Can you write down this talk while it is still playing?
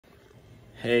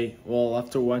Hey, well,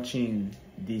 after watching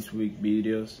these week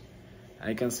videos,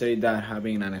 I can say that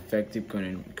having an effective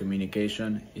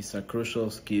communication is a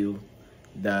crucial skill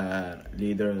that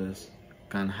leaders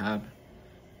can have.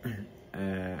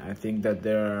 I think that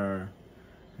there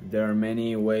are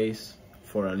many ways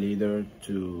for a leader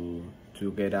to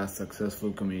get a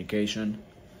successful communication.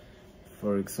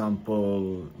 For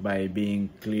example, by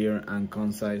being clear and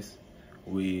concise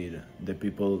with the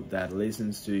people that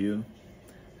listens to you.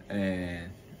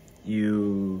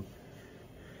 You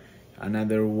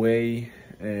Another way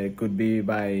could be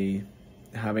by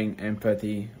having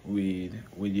empathy with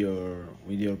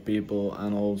your people,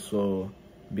 and also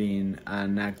being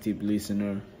an active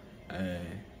listener.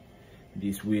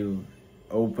 This will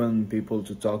open people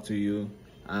to talk to you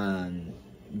and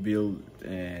build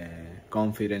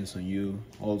confidence on you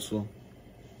also.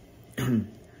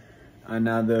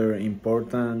 Another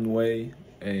important way,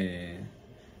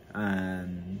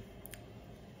 and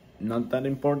not that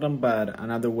important, but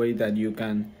another way that you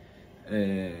can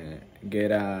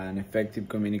get an effective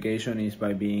communication is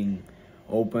by being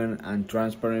open and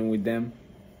transparent with them.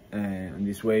 And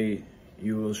this way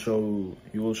you will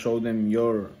show them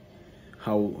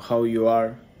how you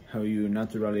are, how you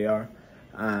naturally are.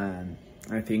 And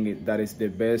I think that is the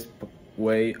best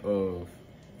way of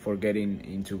for getting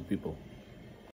into people.